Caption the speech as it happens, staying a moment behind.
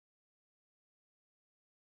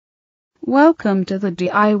Welcome to the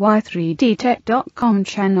DIY3DTech.com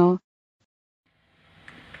channel.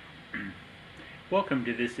 Welcome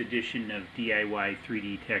to this edition of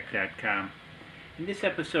DIY3DTech.com. In this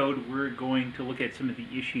episode, we're going to look at some of the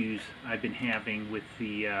issues I've been having with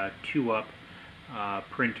the TwoUp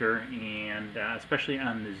printer, and especially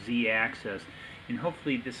on the Z-axis. And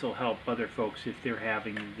hopefully this will help other folks if they're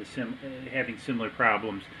having having similar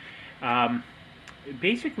problems.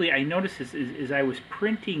 Basically, I noticed this as I was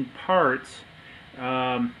printing parts.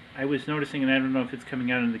 I was noticing, and I don't know if it's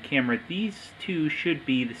coming out on the camera, these two should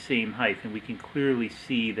be the same height, and we can clearly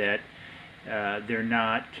see that they're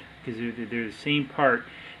not, because they're the same part.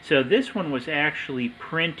 So this one was actually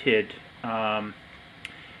printed, so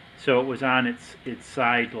it was on its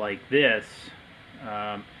side like this,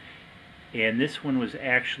 and this one was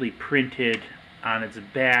actually printed on its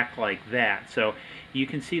back like that. So you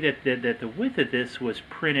can see that the width of this was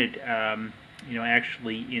printed,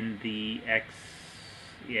 actually in the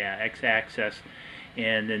x-axis,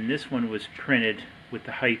 and then this one was printed with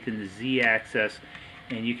the height in the z-axis.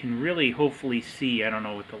 And you can really hopefully see, I don't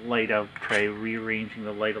know, with the light, I'll try rearranging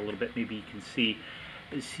the light a little bit, maybe you can see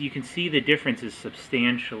the difference is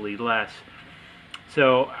substantially less.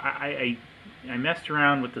 So I messed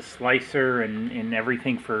around with the slicer and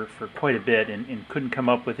everything for quite a bit, and couldn't come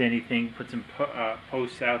up with anything. Put some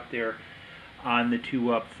posts out there on the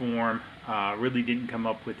TwoUp forum, really didn't come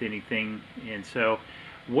up with anything. And so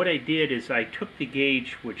what I did is I took the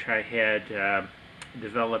gauge which I had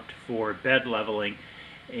developed for bed leveling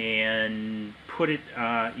and put it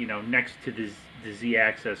next to the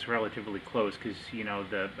z-axis, relatively close, because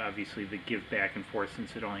obviously the give back and forth,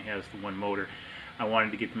 since it only has the one motor, I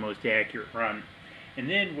wanted to get the most accurate run. And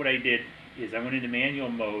then what I did is I went into manual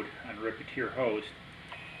mode on Repeater Host,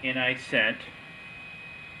 and I sent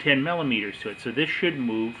 10 millimeters to it. So this should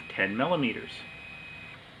move 10 millimeters.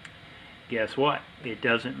 Guess what? It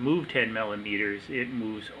doesn't move 10 millimeters. It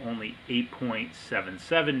moves only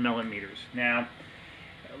 8.77 millimeters. Now,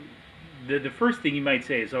 the first thing you might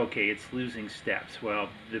say is, okay, it's losing steps. Well,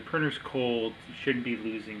 the printer's cold. It shouldn't be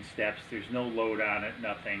losing steps. There's no load on it,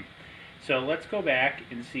 nothing. So let's go back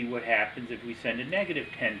and see what happens if we send a negative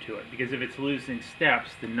 10 to it, because if it's losing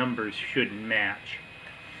steps, the numbers shouldn't match.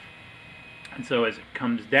 And so as it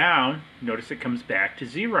comes down, notice it comes back to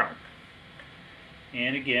 0.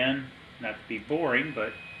 And again, not to be boring,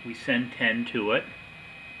 but we send 10 to it.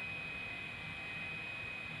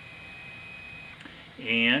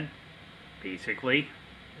 And basically,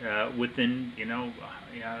 within,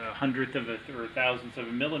 a hundredth of or a thousandth of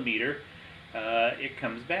a millimeter, it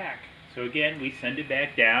comes back. So again, we send it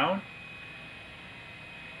back down,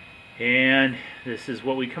 and this is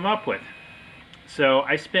what we come up with. So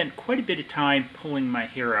I spent quite a bit of time pulling my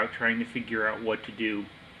hair out trying to figure out what to do,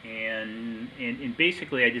 and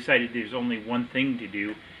basically I decided there's only one thing to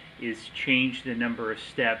do, is change the number of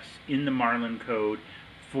steps in the Marlin code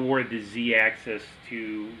for the z-axis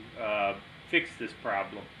to fix this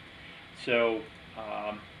problem. So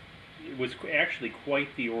it was actually quite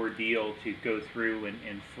the ordeal to go through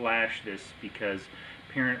and flash this, because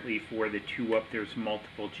apparently for the TwoUp there's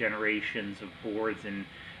multiple generations of boards, and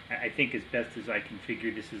I think as best as I can figure,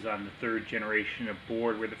 this is on the third generation of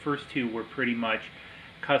board, where the first two were pretty much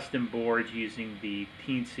custom boards using the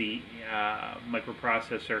Teensy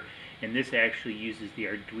microprocessor, and this actually uses the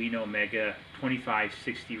Arduino Mega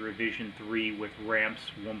 2560 revision 3 with ramps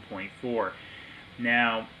 1.4.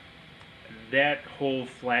 Now, that whole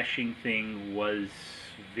flashing thing was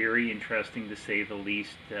very interesting, to say the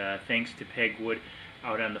least. Thanks to Pegwood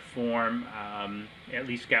out on the forum, at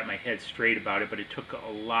least got my head straight about it, but it took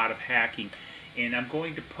a lot of hacking. And I'm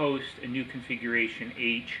going to post a new configuration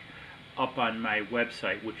H up on my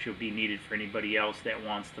website, which will be needed for anybody else that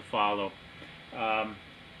wants to follow.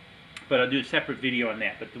 But I'll do a separate video on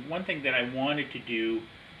that. But the one thing that I wanted to do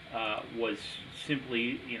was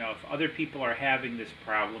simply, if other people are having this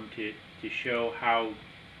problem, to show how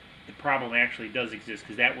the problem actually does exist,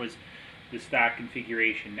 because that was the stock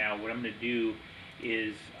configuration. Now what I'm going to do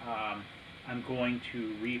is I'm going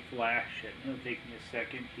to reflash it. It'll take me a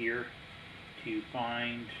second here to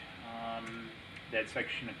find that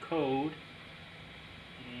section of code.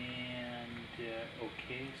 And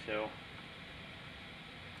okay, so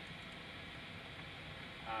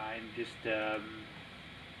I'm just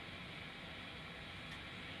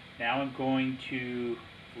now I'm going to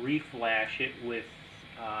reflash it with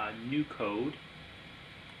new code,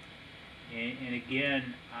 and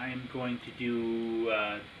again I'm going to do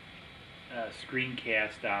a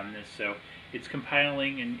screencast on this. So it's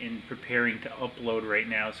compiling and preparing to upload right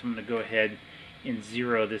now, so I'm going to go ahead and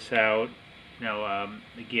zero this out.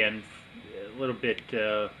 Again, little bit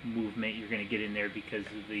movement you're going to get in there because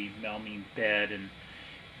of the melamine bed and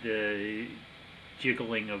the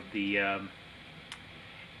jiggling of the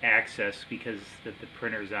access because the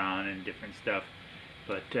printer's on and different stuff.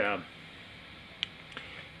 But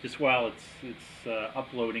just while it's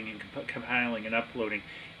uploading and compiling and uploading,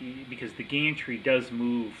 because the gantry does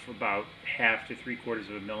move about 1/2 to 3/4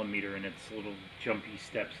 of a millimeter in its little jumpy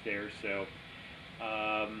steps there. So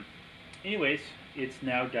anyways, it's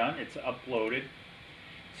now done. It's uploaded.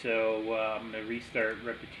 So I'm going to restart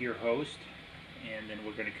Repetier host, and then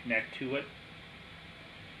we're going to connect to it.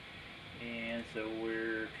 And so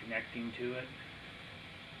we're connecting to it,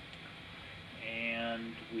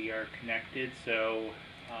 and we are connected. So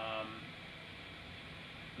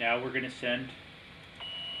now we're going to send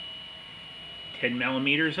 10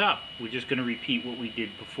 millimeters up. We're just going to repeat what we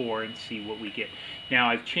did before and see what we get. Now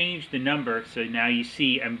I've changed the number, so now you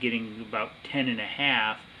see I'm getting about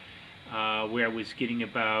 10.5, where I was getting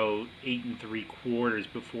about 8 3/4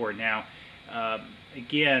 before. Now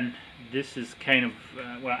again, this is kind of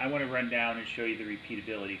well, I want to run down and show you the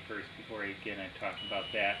repeatability first before I talk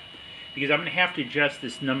about that, because I'm going to have to adjust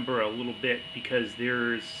this number a little bit, because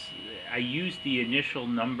I used the initial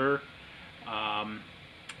number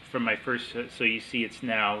from my first, so you see it's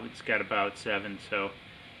got about 7. So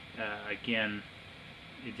again,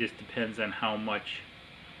 it just depends on how much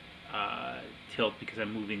tilt, because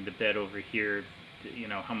I'm moving the bed over here,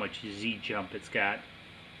 how much Z jump it's got.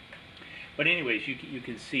 But anyways, you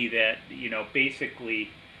can see that,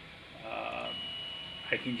 basically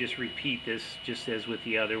I can just repeat this just as with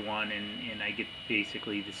the other one, and I get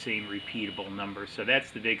basically the same repeatable number. So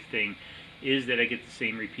that's the big thing, is that I get the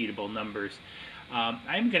same repeatable numbers.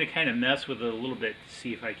 I'm going to kind of mess with it a little bit to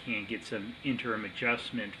see if I can get some interim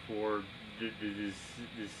adjustment for the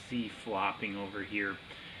Z flopping over here.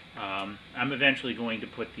 I'm eventually going to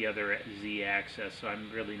put the other Z axis, so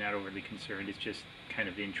I'm really not overly concerned. It's just kind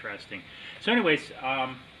of interesting. So anyways,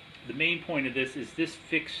 the main point of this is this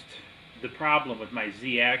fixed the problem with my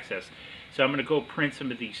Z axis. So I'm going to go print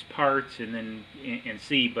some of these parts and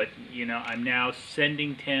see, but I'm now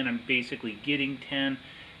sending 10. I'm basically getting 10.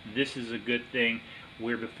 This is a good thing,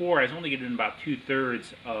 where before I was only getting about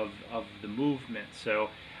 2/3 of the movement. So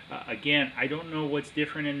again, I don't know what's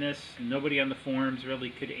different in this. Nobody on the forums really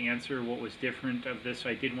could answer what was different of this. So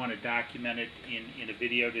I did want to document it in a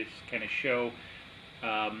video to kind of show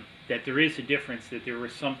that there is a difference, that there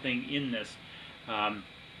was something in this.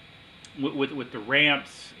 With the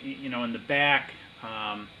ramps, in the back,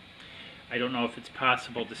 I don't know if it's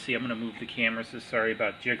possible to see. I'm going to move the camera, so sorry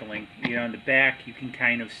about jiggling. In the back, you can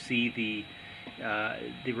kind of see the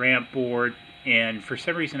ramp board, and for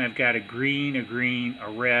some reason I've got a green, a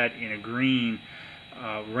red, and a green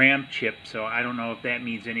ramp chip, so I don't know if that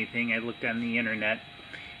means anything. I looked on the internet,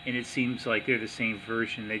 and it seems like they're the same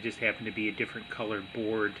version. They just happen to be a different colored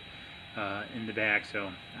board in the back,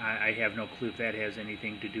 so I have no clue if that has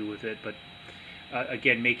anything to do with it. But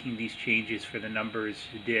again, making these changes for the numbers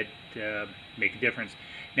did make a difference.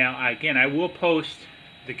 Now again, I will post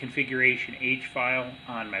the configuration H file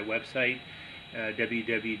on my website,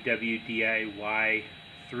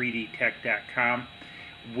 www.diy3dtech.com,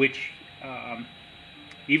 which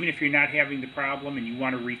even if you're not having the problem and you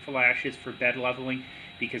want to reflash this for bed leveling,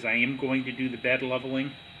 because I am going to do the bed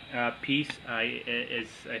leveling piece, as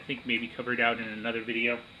I think maybe covered out in another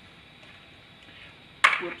video.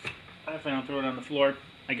 Whoops, if I don't throw it on the floor.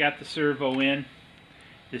 I got the servo in.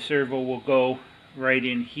 The servo will go right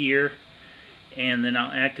in here, and then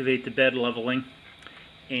I'll activate the bed leveling.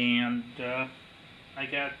 And I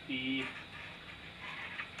got the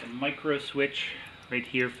micro switch right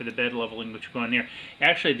here for the bed leveling, which will go in there.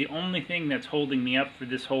 Actually, the only thing that's holding me up for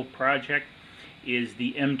this whole project is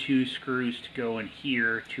the M2 screws to go in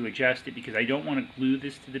here to adjust it, because I don't want to glue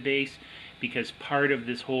this to the base, because part of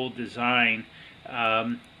this whole design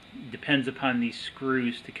depends upon these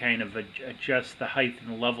screws to kind of adjust the height and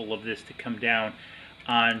the level of this to come down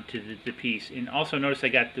onto the piece. And also notice I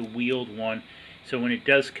got the wheeled one, so when it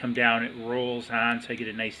does come down it rolls on, so I get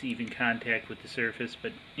a nice even contact with the surface.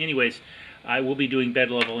 But anyways, I will be doing bed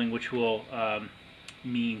leveling, which will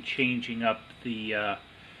mean changing up the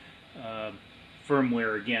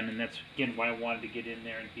firmware again, and that's again why I wanted to get in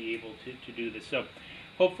there and be able to do this. So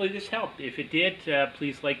hopefully this helped. If it did,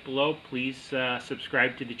 please like below. Please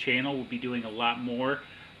subscribe to the channel. We'll be doing a lot more.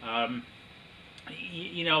 There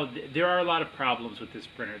are a lot of problems with this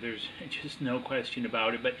printer. There's just no question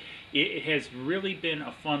about it, but it has really been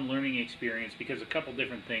a fun learning experience, because a couple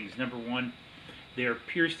different things. Number one, there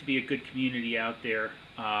appears to be a good community out there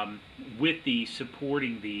with these,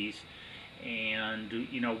 supporting these. And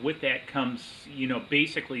with that comes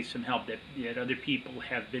basically some help that other people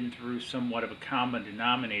have been through, somewhat of a common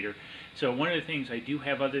denominator. So one of the things, I do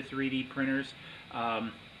have other 3D printers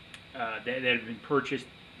that have been purchased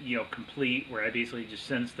complete, where I basically just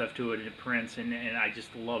send stuff to it and it prints, and I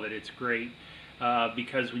just love it. It's great.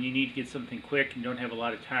 Because when you need to get something quick and don't have a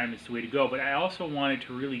lot of time, it's the way to go. But I also wanted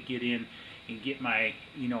to really get in and get my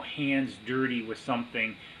hands dirty with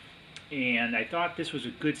something, and I thought this was a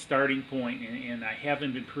good starting point, and I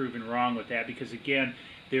haven't been proven wrong with that, because again,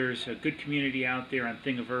 there's a good community out there on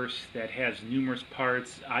Thingiverse that has numerous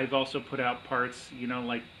parts. I've also put out parts,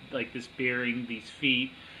 like this bearing, these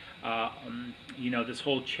feet, this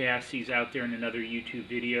whole chassis out there in another YouTube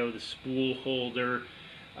video, the spool holder,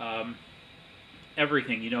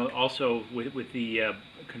 everything, also with the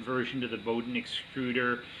conversion to the Bowden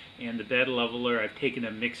extruder and the bed leveler. I've taken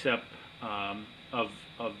a mix-up of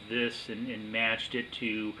this and matched it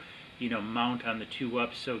to mount on the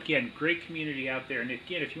TwoUp. So again, great community out there. And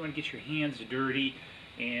again, if you want to get your hands dirty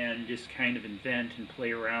and just kind of invent and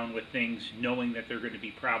play around with things, knowing that there are going to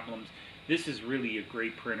be problems, this is really a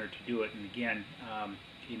great printer to do it. And again,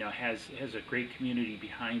 has a great community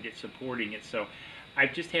behind it, supporting it. So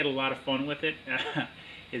I've just had a lot of fun with it.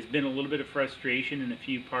 It's been a little bit of frustration in a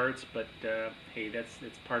few parts, but hey, that's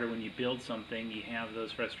part of when you build something, you have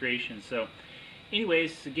those frustrations. So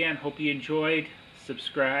anyways, again, hope you enjoyed.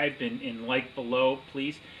 Subscribe and like below,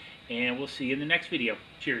 please, and we'll see you in the next video.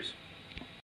 Cheers.